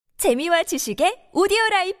재미와 지식의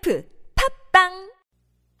오디오라이프 팝빵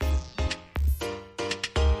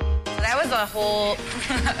That was a whole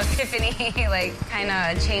epiphany, like kind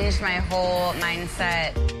of changed my whole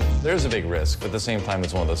mindset. There's a big risk, but at the same time,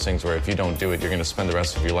 it's one of those things where if you don't do it, you're going to spend the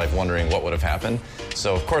rest of your life wondering what would have happened.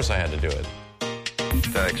 So, of course, I had to do it.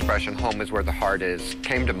 The expression, home is where the heart is,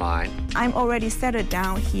 came to mind. I'm already settled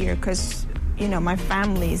down here because, my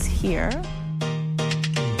family's here.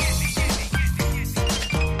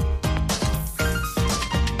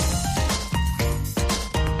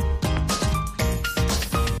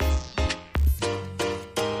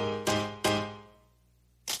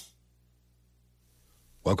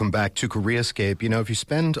 Welcome back to Koreascape. If you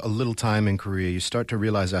spend a little time in Korea, you start to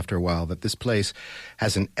realize after a while that this place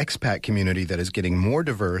has an expat community that is getting more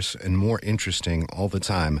diverse and more interesting all the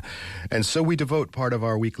time. And so we devote part of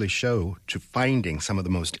our weekly show to finding some of the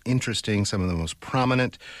most interesting, some of the most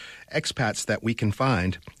prominent expats that we can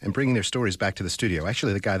find and bringing their stories back to the studio.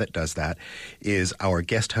 Actually, the guy that does that is our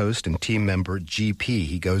guest host and team member, GP.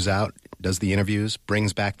 He goes out, does the interviews,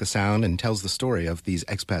 brings back the sound, and tells the story of these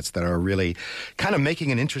expats that are really kind of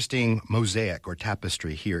making an interesting mosaic or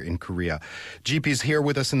tapestry here in Korea. GP's here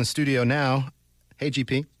with us in the studio now. Hey,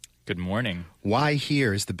 GP. Good morning. Why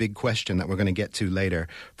here is the big question that we're going to get to later.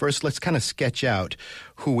 First, let's kind of sketch out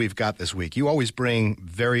who we've got this week. You always bring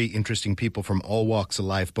very interesting people from all walks of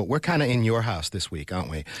life, but we're kind of in your house this week,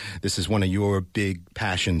 aren't we? This is one of your big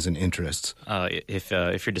passions and interests. If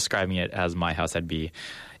you're describing it as my house, it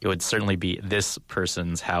would certainly be this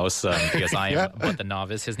person's house because I am but the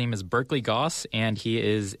novice. His name is Burkley Goss, and he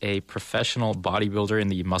is a professional bodybuilder in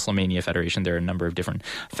the Muscle Mania Federation. There are a number of different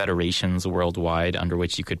federations worldwide under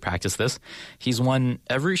which you could practice this. He's won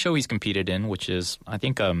every show he's competed in, which is, I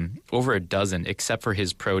think, over a dozen, except for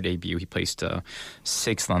his pro debut. He placed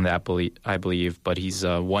sixth on that, I believe, but he's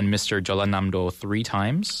won Mr. Jeollanam-do 3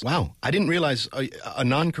 times. Wow. I didn't realize a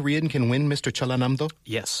non-Korean can win Mr. Jeollanam-do?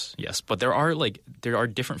 Yes. But there are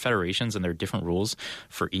different federations and there are different rules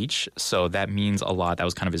for each, so that means a lot. That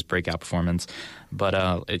was kind of his breakout performance,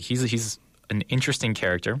 but he's an interesting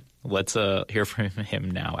character. Let's hear from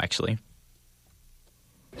him now, actually.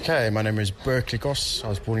 Okay, my name is Burkley Goss. I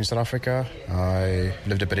was born in South Africa. I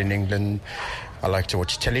lived a bit in England. I like to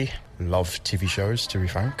watch telly, love TV shows, to be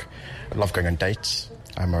frank. I love going on dates.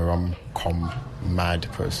 I'm a rom-com mad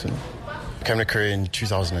person. I came to Korea in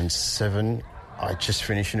 2007. I just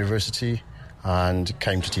finished university and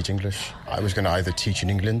came to teach English. I was going to either teach in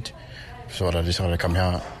England, so I decided to come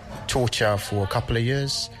here. Taught here for a couple of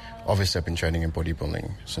years. Obviously, I've been training in bodybuilding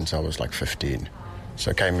since I was like 15.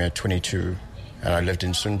 So I came here at 22, and I lived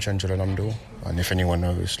in Suncheon, Jeollanam-do. And if anyone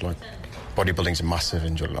knows, bodybuilding's massive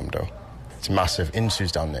in Jeollanam-do. It's massive.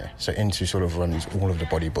 Insu's down there. So Insu sort of runs all of the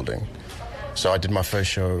bodybuilding. So I did my first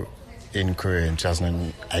show in Korea in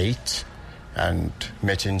 2008 and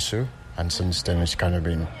met Insu. And since then, it's kind of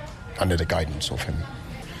been under the guidance of him.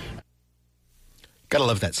 Gotta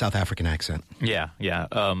love that South African accent. Yeah.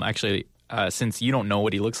 Actually, since you don't know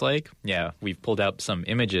what he looks like, we've pulled out some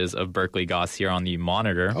images of Burkley Goss here on the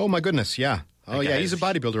monitor. Oh, my goodness, yeah. Oh, yeah, he's a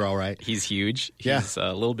bodybuilder, all right. He's huge. He's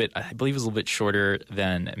a little bit, I believe he's a little bit shorter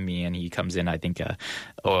than me, and he comes in, I think,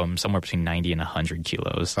 somewhere between 90 and 100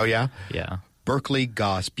 kilos. Oh, yeah? Yeah. Burkley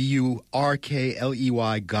Goss, Burkley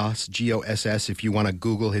Goss, Goss. If you want to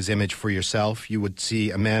Google his image for yourself, you would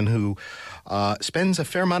see a man who spends a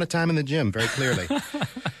fair amount of time in the gym, very clearly.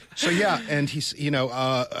 So, and he's, he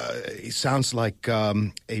sounds like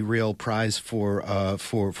a real prize for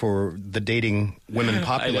the dating women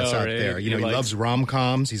populace out there. He loves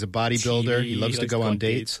rom-coms. He's a bodybuilder. He loves to go on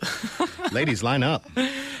dates. Ladies, line up.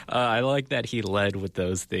 I like that he led with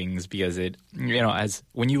those things because as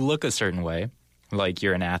when you look a certain way, like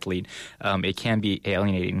you're an athlete, it can be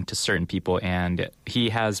alienating to certain people. And he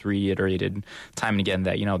has reiterated time and again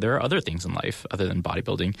that, there are other things in life other than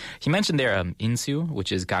bodybuilding. He mentioned there Insu,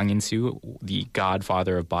 which is Gang Insu, the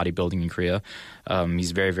godfather of bodybuilding in Korea.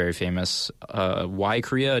 He's very, very famous. Why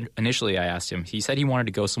Korea? Initially, I asked him. He said he wanted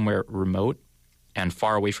to go somewhere remote and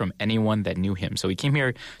far away from anyone that knew him. So he came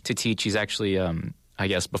here to teach. He's actually, I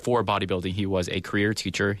guess, before bodybuilding, he was a career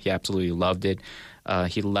teacher. He absolutely loved it.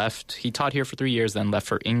 He taught here for 3 years, then left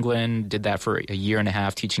for England, did that for a year and a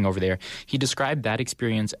half teaching over there. He described that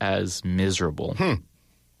experience as miserable.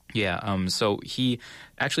 So he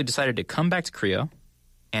actually decided to come back to Korea,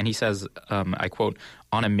 and he says, I quote,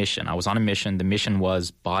 on a mission. I was on a mission. The mission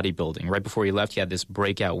was bodybuilding. Right before he left, he had this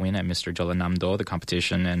breakout win at Mr. Jeollanam-do, the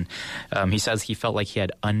competition, and he says he felt like he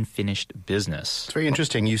had unfinished business. It's very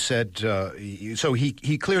interesting. You said, so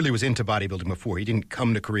he clearly was into bodybuilding before. He didn't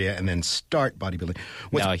come to Korea and then start bodybuilding.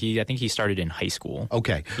 No, I think he started in high school.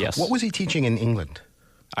 Okay. Yes. What was he teaching in England?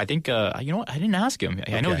 I think, you know what, I didn't ask him.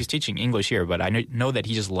 I know he's teaching English here, but I know that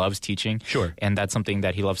he just loves teaching. Sure. And that's something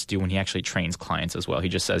that he loves to do when he actually trains clients as well. He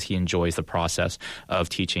just says he enjoys the process of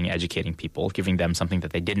teaching, educating people, giving them something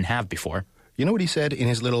that they didn't have before. You know what he said in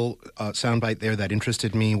his little soundbite there that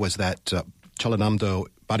interested me was that Cholanamdo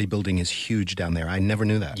bodybuilding is huge down there. I never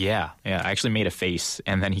knew that. Yeah. I actually made a face,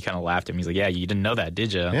 and then he kind of laughed at me. He's like, yeah, you didn't know that,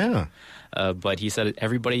 did you? Yeah. But he said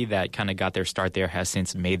everybody that kind of got their start there has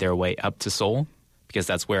since made their way up to Seoul, because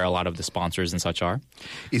that's where a lot of the sponsors and such are.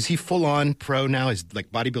 Is he full-on pro now? Is like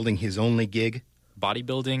bodybuilding his only gig?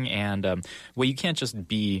 Bodybuilding and, well, you can't just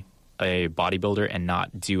be a bodybuilder and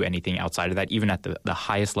not do anything outside of that. Even at the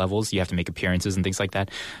highest levels, you have to make appearances and things like that.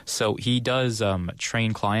 So he does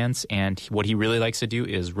train clients, and what he really likes to do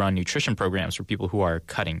is run nutrition programs for people who are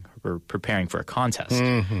cutting or preparing for a contest.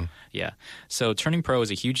 Mm-hmm. Yeah. So turning pro is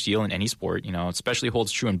a huge deal in any sport, you know, especially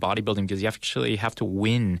holds true in bodybuilding because you actually have to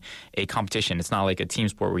win a competition. It's not like a team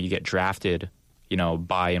sport where you get drafted, you know,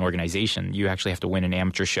 by an organization. You actually have to win an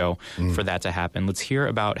amateur show for that to happen. Let's hear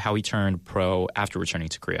about how he turned pro after returning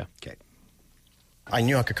to Korea. Okay. I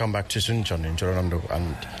knew I could come back to Suncheon in Jeonnam-do,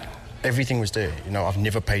 and everything was there. You know, I've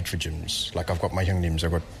never paid for gyms. Like, I've got my Hyungnims,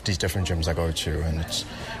 I've got these different gyms I go to, and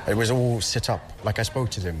it was all set up. Like, I spoke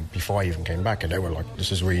to them before I even came back, and they were like,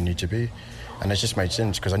 this is where you need to be. And it just made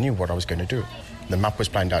sense, because I knew what I was going to do. The map was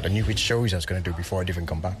planned out. I knew which shows I was going to do before I'd even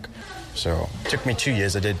come back. So it took me 2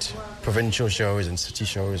 years. I did provincial shows and city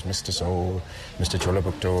shows, Mr. Seoul, Mr.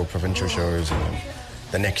 Jeollabuk-do, provincial shows. And then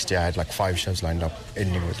the next year I had like 5 shows lined up,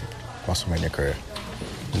 ending with Musclemania Korea.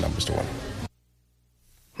 And that was the one.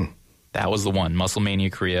 That was the one,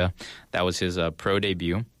 Musclemania Korea. That was his pro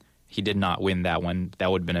debut. He did not win that one.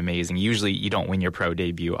 That would have been amazing. Usually you don't win your pro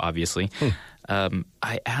debut, obviously.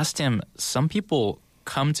 I asked him, some people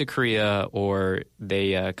come to Korea or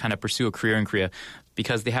they kind of pursue a career in Korea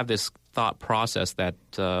because they have this thought process that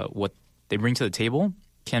what they bring to the table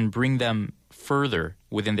can bring them further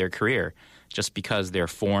within their career just because they're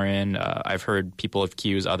foreign. I've heard people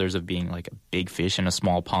accuse others of being like a big fish in a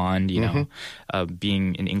small pond, you know.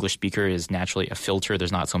 Being an English speaker is naturally a filter.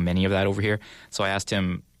 There's not so many of that over here. So I asked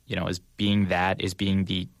him, you know, is being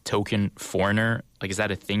the token foreigner, like, is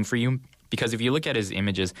that a thing for you? Because if you look at his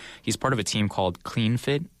images, he's part of a team called Clean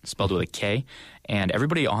Fit, spelled with a K. And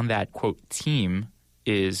everybody on that, quote, team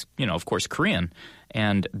is, you know, of course, Korean.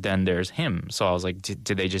 And then there's him. So I was like, did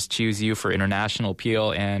they just choose you for international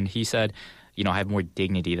appeal? And he said, you know, I have more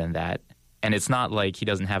dignity than that. And it's not like he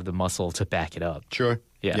doesn't have the muscle to back it up. Sure.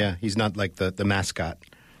 Yeah. He's not like the mascot.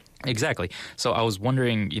 Exactly. So I was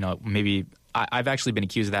wondering, you know, maybe I've actually been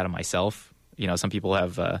accused of that of myself. You know, some people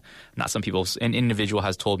have, not some people, an individual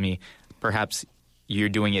has told me, perhaps you're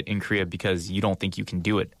doing it in Korea because you don't think you can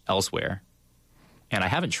do it elsewhere. And I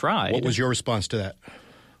haven't tried. What was your response to that?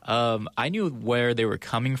 I knew where they were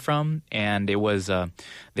coming from, and it was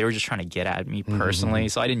they were just trying to get at me personally,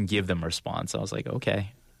 so I didn't give them a response. I was like,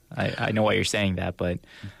 okay, I know why you're saying that, but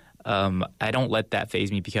I don't let that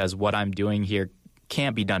faze me because what I'm doing here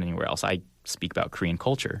can't be done anywhere else. I speak about Korean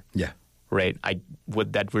culture. Yeah. Right?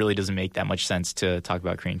 That really doesn't make that much sense to talk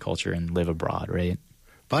about Korean culture and live abroad, right?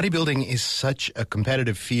 Bodybuilding is such a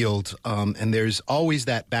competitive field, and there's always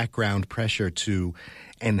that background pressure to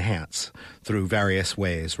enhance through various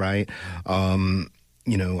ways, right?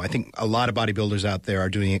 You know, I think a lot of bodybuilders out there are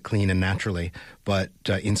doing it clean and naturally, but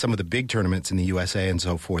in some of the big tournaments in the USA and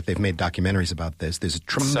so forth, they've made documentaries about this. There's a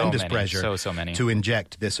tremendous pressure to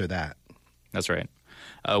inject this or that. That's right.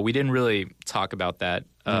 We didn't really talk about that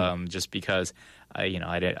just because, I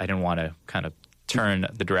didn't want to kind of turn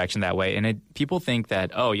the direction that way. And people think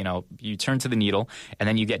that, you turn to the needle and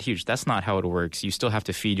then you get huge. That's not how it works. You still have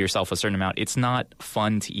to feed yourself a certain amount. It's not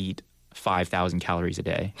fun to eat 5,000 calories a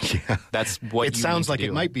day. Yeah. That's what it sounds like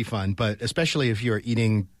it might be fun, but especially if you're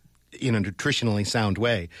eating in a nutritionally sound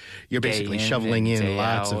way, you're basically shoveling in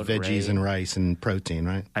lots of veggies and rice and protein,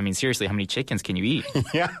 right? I mean, seriously, how many chickens can you eat?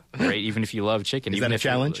 Yeah. Right? Even if you love chicken. Is that a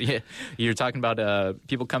challenge? You're talking about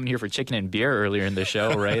people coming here for chicken and beer earlier in the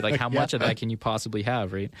show, right? Like, how much of that can you possibly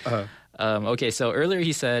have, right? Okay, so earlier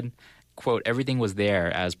he said, quote, everything was there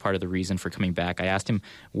as part of the reason for coming back. I asked him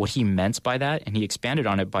what he meant by that, and he expanded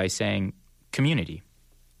on it by saying community.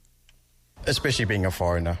 Especially being a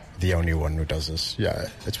foreigner, the only one who does this. Yeah,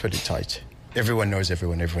 it's pretty tight. Everyone knows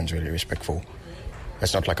everyone. Everyone's really respectful.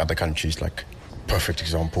 It's not like other countries, like perfect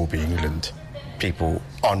example being England. People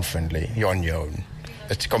aren't friendly. You're on your own.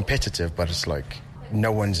 It's competitive, but it's like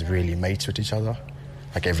no one's really mates with each other.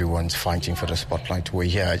 Like everyone's fighting for the spotlight. Where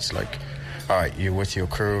here, it's like, all right, you're with your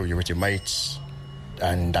crew, you're with your mates,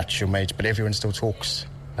 and that's your mates. But everyone still talks.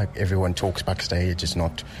 Like everyone talks backstage. It's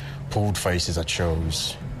not pulled faces at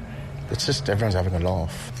shows. it's just everyone's having a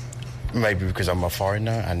laugh. Maybe because I'm a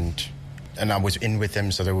foreigner and I was in with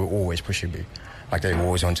them, so they were always pushing me. Like, they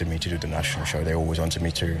always wanted me to do the national show. They always wanted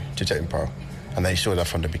me to take pro. And they saw that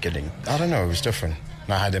from the beginning. I don't know, it was different.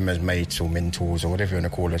 And I had them as mates or mentors or whatever you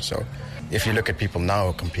want to call it. So if you look at people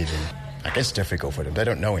now competing, I guess it's difficult for them. They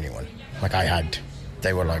don't know anyone. Like I had.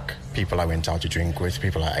 They were like people I went out to drink with,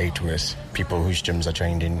 people I ate with, people whose gyms I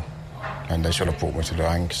trained in. And they sort of brought me to the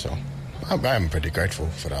rank. So I'm pretty grateful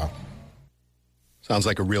for that. Sounds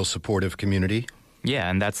like a real supportive community. Yeah,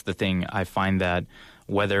 and that's the thing. I find that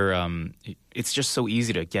whether it's just so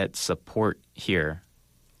easy to get support here.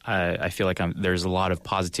 I feel like there's a lot of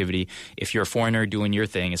positivity. If you're a foreigner doing your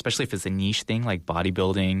thing, especially if it's a niche thing like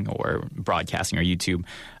bodybuilding or broadcasting or YouTube,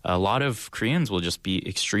 a lot of Koreans will just be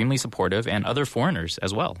extremely supportive, and other foreigners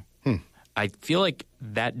as well. I feel like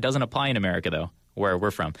that doesn't apply in America, though, where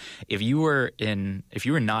we're from. If you were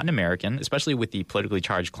not an American, especially with the politically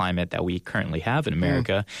charged climate that we currently have in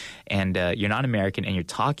America, and you're not American and you're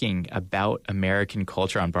talking about American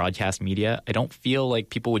culture on broadcast media, I don't feel like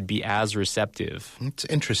people would be as receptive. It's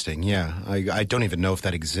interesting, yeah. I don't even know if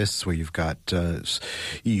that exists where you've got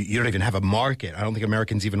you don't even have a market. I don't think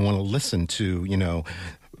Americans even want to listen to,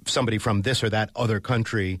 somebody from this or that other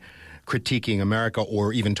country critiquing America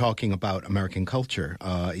or even talking about American culture.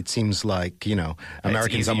 It seems like,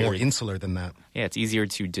 Americans are more insular than that. Yeah, it's easier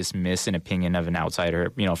to dismiss an opinion of an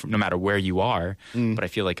outsider, no matter where you are. But I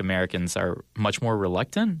feel like Americans are much more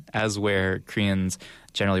reluctant, as where Koreans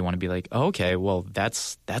generally want to be like, oh, okay, well,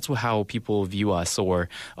 that's how people view us, or,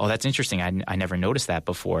 oh, that's interesting. I never noticed that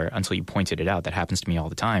before until you pointed it out. That happens to me all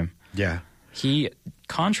the time. Yeah. He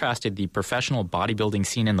contrasted the professional bodybuilding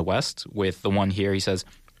scene in the West with the one here. He says,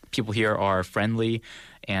 people here are friendly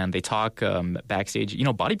and they talk backstage.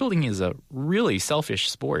 Bodybuilding is a really selfish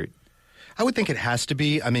sport. I would think it has to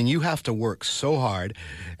be. I mean, you have to work so hard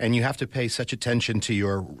and you have to pay such attention to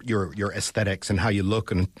your aesthetics and how you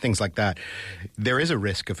look and things like that. There is a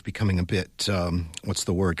risk of becoming a bit,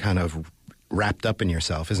 kind of wrapped up in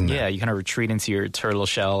yourself, isn't there? Yeah, you kind of retreat into your turtle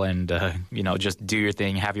shell and, just do your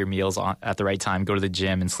thing, have your meals at the right time, go to the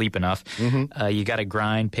gym and sleep enough. You got to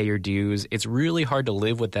grind, pay your dues. It's really hard to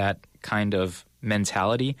live with that kind of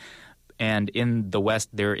mentality. And in the West,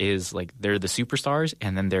 they're the superstars,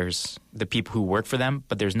 and then there's the people who work for them,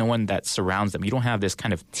 but there's no one that surrounds them. You don't have this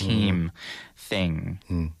kind of team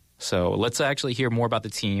thing. So let's actually hear more about the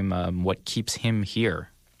team, what keeps him here.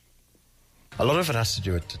 A lot of it has to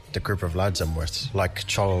do with the group of lads I'm with, like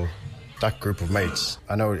Chol, that group of mates.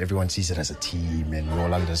 I know everyone sees it as a team and we're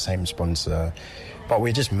all under the same sponsor, but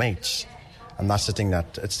we're just mates. And that's the thing,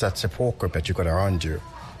 that it's that support group that you got around you.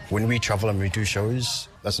 When we travel and we do shows,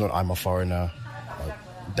 that's not I'm a foreigner, or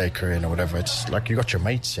they Korean or whatever. It's like you got your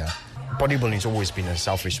mates, yeah. Bodybuilding's always been a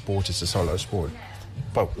selfish sport, it's a solo sport.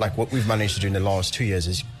 But like what we've managed to do in the last 2 years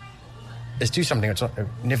is do something that's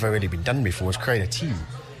never really been done before, is create a team.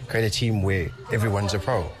 Create a team where everyone's a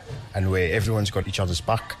pro and where everyone's got each other's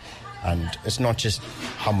back, and it's not just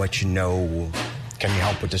how much you know or can you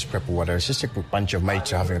help with this prep or whatever. It's just a bunch of mates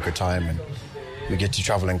who are having a good time, and we get to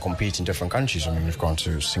travel and compete in different countries. I mean, we've gone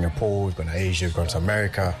to Singapore, we've gone to Asia, we've gone to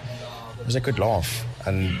America. It was a good laugh,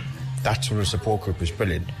 and that sort of support group was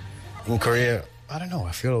brilliant. In Korea, I don't know,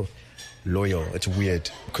 I feel loyal. It's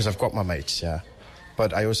weird because I've got my mates, yeah,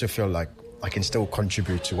 but I also feel like I can still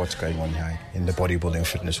contribute to what's going on here in the bodybuilding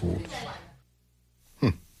fitness world.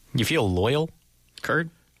 You feel loyal, Kurt?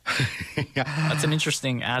 That's an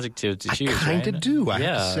interesting adjective to choose. I kind of right? do, I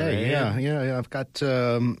have to say. Right? Yeah. I've got,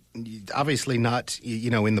 obviously not,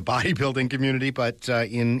 in the bodybuilding community, but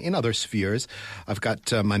in other spheres. I've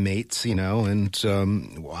got my mates, and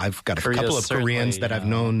I've got a couple of Koreans that I've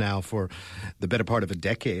known now for the better part of a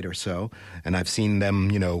decade or so. And I've seen them,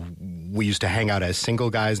 we used to hang out as single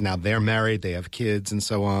guys. Now they're married, they have kids and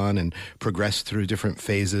so on, and progress through different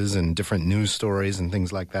phases and different news stories and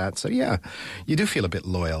things like that. So, yeah, you do feel a bit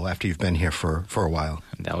loyal after you've been here for a while.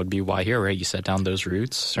 That would be why here, right? You set down those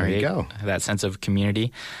roots. There right? you go. That sense of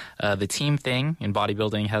community. The team thing in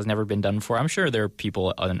bodybuilding has never been done before. I'm sure there are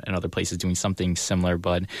people in other places doing something similar,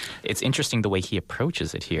 but it's interesting the way he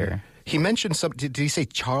approaches it here. He mentioned some. Did he say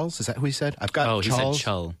Charles? Is that who he said? I've got. He Charles. said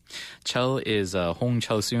Chul. Chul is Hong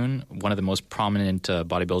Chul-soon, one of the most prominent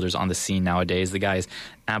bodybuilders on the scene nowadays. The guy is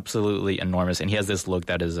absolutely enormous, and he has this look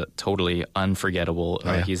that is totally unforgettable.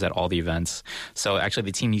 He's at all the events. So actually,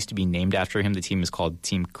 the team used to be named after him. The team is called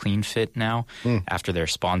Team Clean Fit now, after their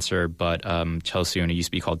sponsor. But Chul-soon, it used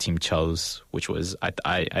to be called Team Chul's, which was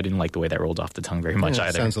I didn't like the way that rolled off the tongue very much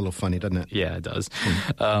either. Sounds a little funny, doesn't it? Yeah, it does.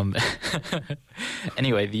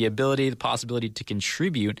 Anyway, the ability flexibility, the possibility to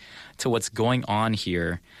contribute to what's going on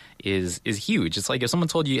here is huge. It's like if someone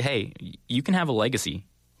told you, hey, you can have a legacy.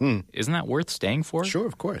 Isn't that worth staying for? Sure,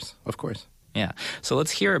 of course. Yeah. So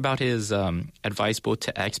let's hear about his advice both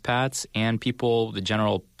to expats and people, the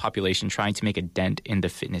general population, trying to make a dent in the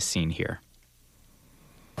fitness scene here.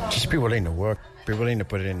 Just be willing to work. Be willing to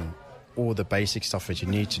put in all the basic stuff that you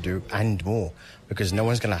need to do and more, because no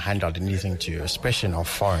one's going to hand out anything to you, especially in a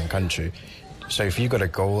foreign country. So if you've got a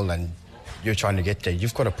goal and you're trying to get there,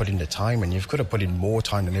 you've got to put in the time, and you've got to put in more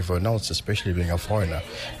time than everyone else, especially being a foreigner,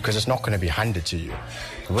 because it's not going to be handed to you.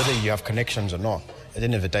 Whether you have connections or not, at the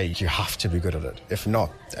end of the day, you have to be good at it. If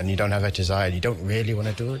not, and you don't have a desire, you don't really want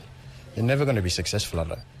to do it, you're never going to be successful at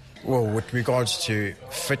it. Well, with regards to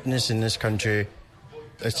fitness in this country,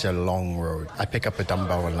 it's a long road. I pick up a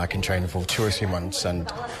dumbbell and I can train for 2 or 3 months, and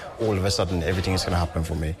all of a sudden everything is going to happen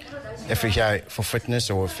for me. If you're here for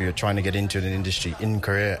fitness, or if you're trying to get into the industry in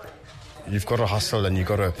Korea, you've got to hustle and you've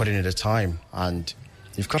got to put in the time, and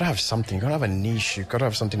you've got to have something. You've got to have a niche. You've got to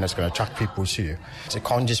have something that's going to attract people to you. So it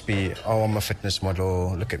can't just be, oh, I'm a fitness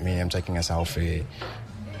model, look at me, I'm taking a selfie,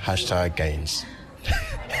 #gains.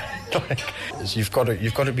 You've got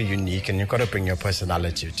to be unique, and you've got to bring your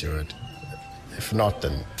personality to it. If not,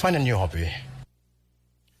 then find a new hobby.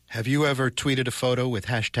 Have you ever tweeted a photo with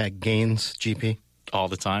 #gains, GP? All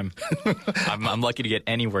the time. I'm lucky to get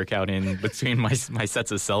any workout in between my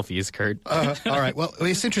sets of selfies, Kurt. All right. Well,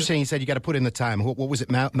 it's interesting. He said you got to put in the time. What was it?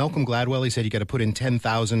 Malcolm Gladwell, he said you got to put in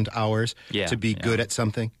 10,000 hours to be good at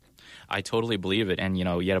something. I totally believe it. And, you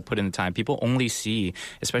got to put in the time. People only see,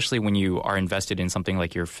 especially when you are invested in something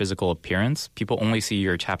like your physical appearance, people only see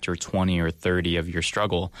your chapter 20 or 30 of your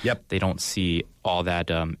struggle. Yep. They don't see all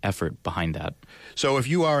that effort behind that. So if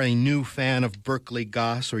you are a new fan of Burkley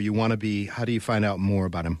Goss, or you want to be, how do you find out more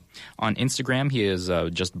about him? On Instagram, he is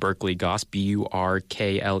just Burkley Goss, BURKLEYGOSS.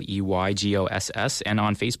 And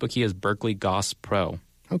on Facebook, he is Burkley Goss Pro.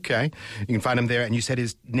 Okay. You can find him there. And you said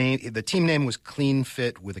his name, the team name was Clean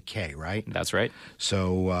Fit with a K, right? That's right.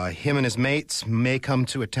 So him and his mates may come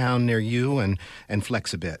to a town near you and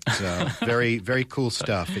flex a bit. So very, very cool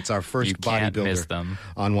stuff. It's our first bodybuilder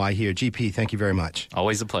on Why Here. GP, thank you very much.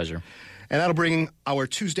 Always a pleasure. And that'll bring our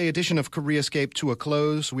Tuesday edition of Koreascape to a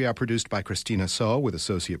close. We are produced by Christina So, with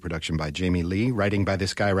associate production by Jamie Lee, writing by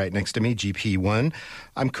this guy right next to me, GP Nguyen.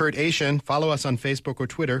 I'm Kurt Asian. Follow us on Facebook or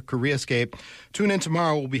Twitter, Koreascape. Tune in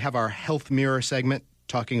tomorrow. We'll have our Health Mirror segment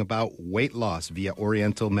talking about weight loss via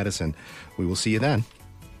Oriental medicine. We will see you then.